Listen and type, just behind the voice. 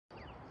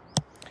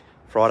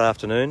Friday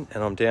afternoon,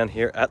 and I'm down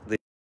here at the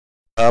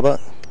harbour.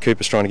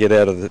 Cooper's trying to get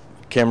out of the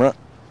camera.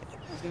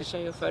 I was going to show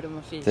you a photo of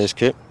my fish. There's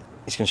Coop.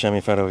 He's going to show me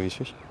a photo of his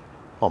fish.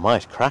 Oh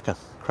mate, cracking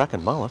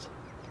mullet.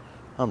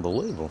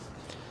 Unbelievable.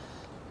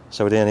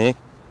 So we're down here.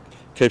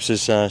 Coops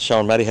is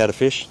showing Matty how to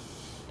fish.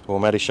 Or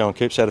Matty's showing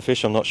Coops how to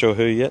fish. I'm not sure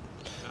who yet.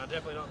 No,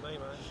 definitely not me,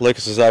 mate.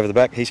 Lucas is over the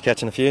back. He's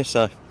catching a few.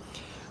 So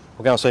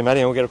we'll go and see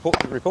Matty and we'll get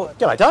a report.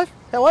 G'day Dave.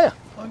 How are you?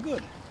 I'm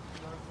good.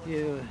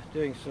 You're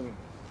doing some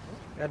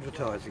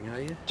advertising, are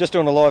you? Just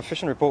doing a live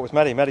fishing report with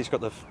Matty. Matty's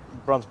got the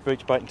Brunswick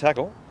Beach bait and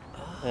tackle.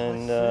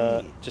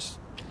 And just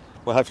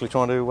we're hopefully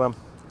trying to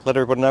let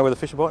everybody know where the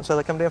fish are biting so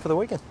they come down for the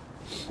weekend.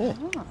 Yeah.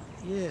 Oh,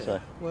 yeah. So.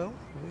 Well,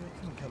 we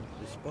can come to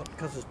this spot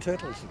because there's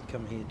turtles that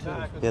come here too.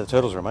 Yeah, the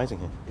turtles are amazing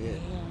here.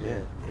 Yeah.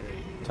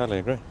 Totally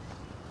agree.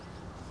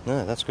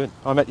 No, that's good.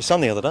 I met your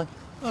son the other day.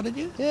 Oh, did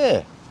you? Yeah.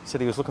 He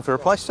said he was looking for a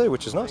place too,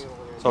 which is nice. So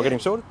I'll get him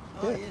sorted.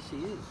 Oh, Yeah. yes, he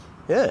is.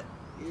 Yeah.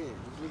 Yeah,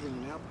 he's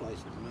living in our place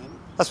at the moment.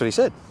 That's what he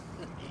said.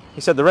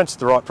 He said the rent's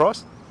the right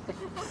price.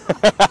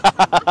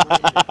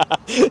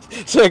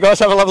 So guys,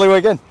 have a lovely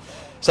weekend.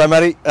 So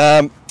Matty,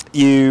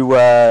 you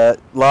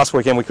last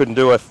weekend we couldn't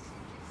do a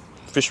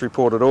fish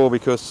report at all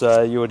because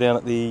you were down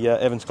at the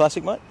Evans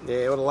Classic, mate.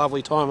 Yeah, what a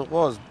lovely time it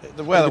was.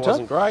 The weather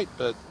wasn't great,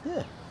 but yeah,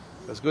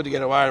 it was good to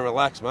get away and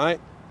relax, mate.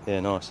 Yeah,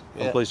 nice.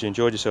 Yeah. I'm pleased you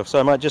enjoyed yourself.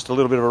 So mate, just a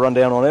little bit of a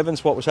rundown on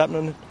Evans, what was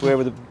happening, where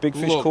were the big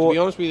fish Look, caught? to be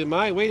honest with you,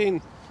 mate, we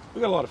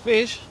got a lot of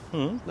fish.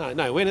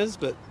 No winners,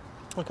 but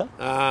Okay.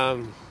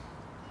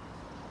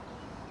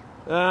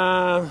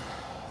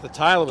 the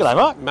tail G'day,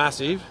 Mark. was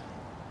massive.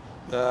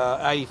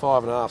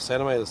 85.5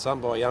 centimetres,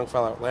 something by a young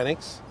fella at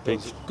Lennox. Big,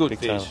 It was good big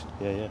fish. tail.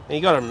 Yeah. And he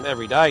got them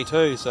every day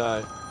too,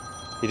 so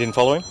You didn't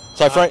follow him?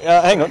 So Frank,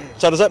 hang on.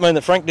 So does that mean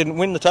that Frank didn't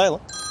win the Taylor?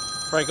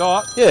 Frank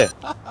Ott? Yeah.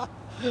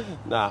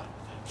 Nah.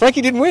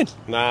 Frankie didn't win.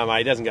 Nah, mate,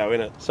 he doesn't go in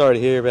it. Sorry to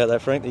hear about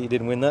that, Frank, that you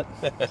didn't win that.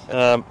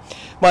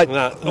 Mate,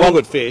 No, all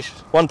good fish.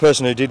 One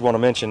person who did want to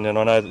mention, and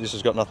I know that this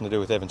has got nothing to do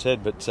with Evans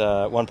Head,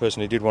 but one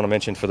person who did want to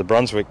mention for the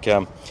Brunswick,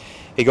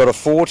 he got a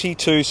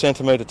 42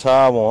 centimetre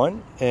tar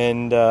wine,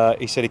 and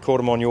he said he caught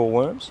him on your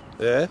worms.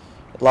 Yeah.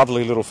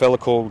 Lovely little fella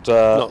called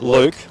Not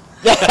Luke.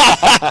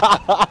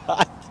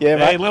 Yeah,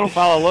 mate. Hey, little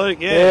fella Luke,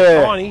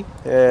 yeah, tiny.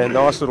 Yeah,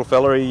 nice little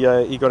fella.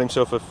 He got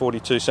himself a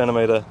 42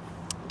 centimetre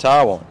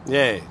tar wine.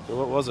 Yeah,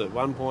 what was it?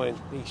 1 point,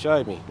 he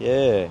showed me.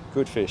 Yeah,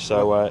 good fish.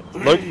 So,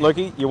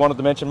 Lukey, you wanted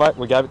to mention, mate,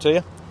 we gave it to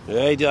you.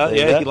 Yeah, he does.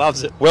 Yeah, he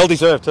loves it. Well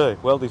deserved too,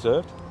 well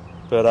deserved.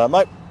 But,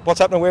 mate, what's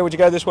happening? Where would you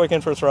go this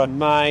weekend for a throw?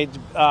 Made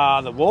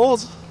the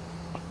walls.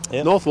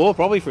 Yeah. North Wall,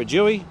 probably for a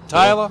Dewey.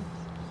 Taylor.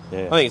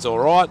 Yeah. I think it's all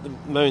right. The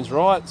moon's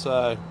right,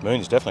 so.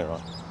 Moon's definitely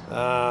right.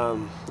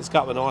 There's a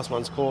couple of nice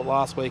ones caught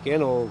last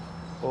weekend, or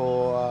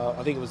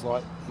I think it was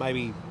like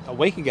maybe a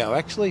week ago,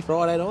 actually,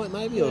 Friday night,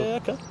 maybe. Yeah, Or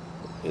okay.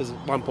 it was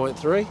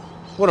 1.3.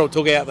 What I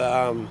took out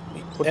the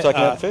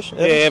Taking out the fish? Yeah,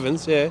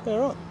 Evans. Yeah. Yeah,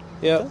 right.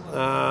 Yeah.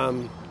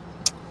 Okay.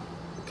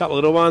 A couple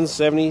of little ones,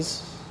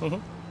 70s,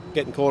 Mm-hmm.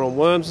 getting caught on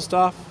worms and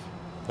stuff.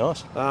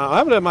 Nice. I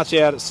haven't had much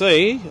out at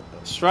sea.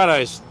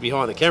 Strato's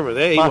behind the camera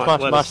there. He might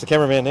let Mark's us... the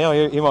cameraman now.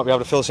 He might be able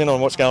to fill us in on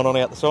what's going on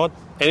out the side.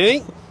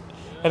 Anything?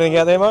 Anything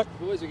out there, Mark?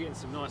 Boys are getting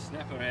some nice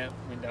snapper out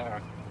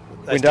Windara.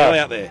 They Windara. still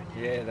out there.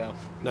 Yeah, they'll.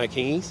 No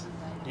kingies.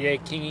 Yeah,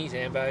 kingies,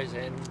 ambos,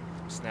 and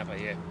snapper.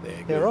 Yeah. There,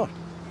 Yeah, good. right.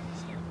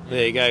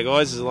 There you go,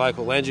 guys. This is a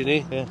local legend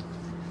here. Yeah.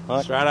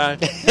 Right. Strato.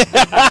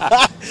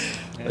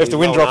 If the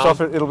wind drops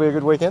off, it'll be a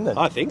good weekend then.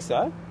 I think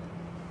so.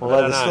 Although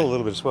I don't there's know. still a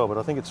little bit of swell, but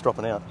I think it's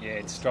dropping out. Yeah,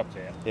 it's dropped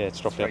out. Yeah, it's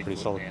dropped out 3 pretty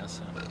foot solid, now,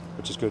 so.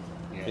 which is good.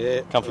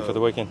 Yeah. Comfy for the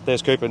weekend.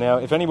 There's Cooper now.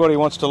 If anybody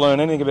wants to learn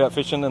anything about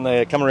fishing and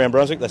they come around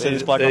Brunswick, they see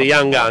this bloke. The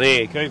young gun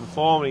here. Cooper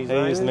Foreman. He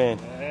is the man.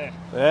 Yeah.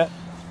 Yeah.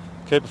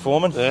 Cooper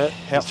Foreman. Yeah.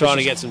 He's trying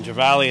to get some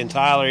Trevally and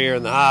Taylor here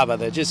in the harbour.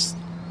 I think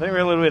we're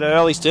a little bit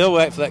early still.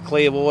 Wait for that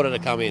clear water to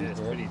come in. Yeah, it's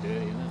pretty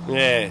dirty, isn't it?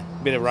 Yeah.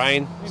 Bit of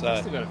rain. We've So.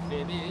 still got a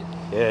fair bit.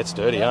 Yeah, it's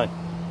dirty, eh?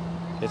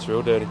 It's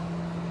real dirty.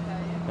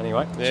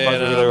 Anyway, Yeah,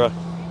 suppose we're gonna,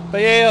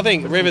 But yeah, I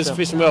think River's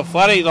fishing well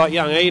flatty, like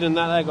young Eden.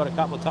 They got a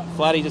couple of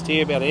flatty just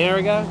here about an hour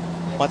ago.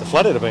 mate, the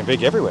flathead have been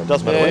big everywhere. It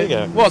doesn't matter where you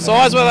go. What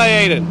size were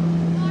they eating?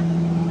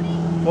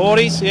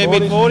 40s, yeah, 40s.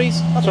 mid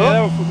 40s. That's yeah, all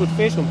right. they were good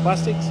fish on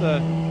plastic.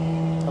 So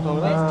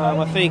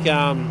I think,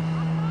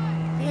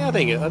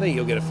 I think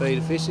you'll get a feed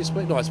of fish this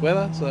week. Nice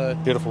weather, so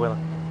Beautiful weather.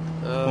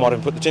 Might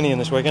even put the tinny in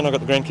this weekend. I've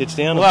got the grandkids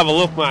down. we'll have a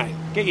look, mate.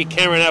 Get your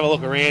camera and have a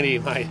look around here,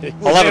 mate.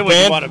 I'll have a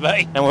Where you pan, want to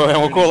be. and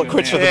we'll call it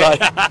quits for the day.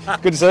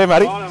 Good to see you,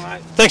 Matty. Righto,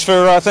 mate. Thanks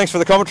for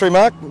the commentary,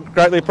 Mark.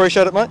 Greatly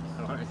appreciate it, mate.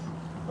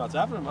 What's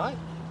happening, mate?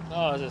 Oh,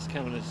 I was just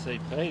coming to see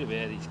Pete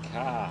about his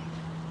car.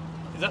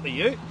 Is that the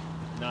ute?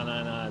 No,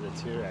 the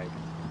Touareg.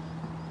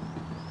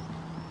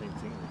 Been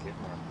thinking to get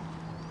one.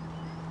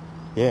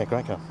 Yeah,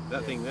 great car.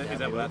 That thing, is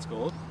that what that's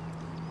called?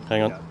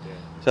 Hang on.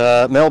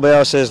 Yeah. Mel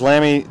Bauer says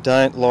Lammy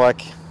don't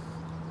like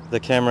the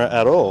camera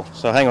at all.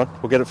 So hang on,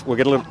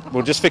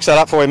 we'll just fix that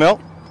up for you,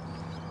 Mel.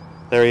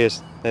 There he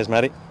is. There's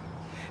Matty.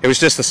 It was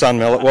just the sun,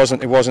 Mel. It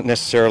wasn't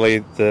necessarily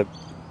the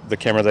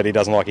camera that he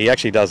doesn't like. He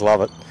actually does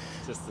love it.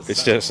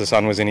 It's just the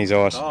sun was in his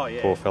eyes. Oh,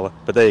 yeah. Poor fella.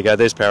 But there you go.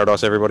 There's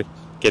paradise, everybody.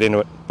 Get into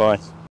it. Bye.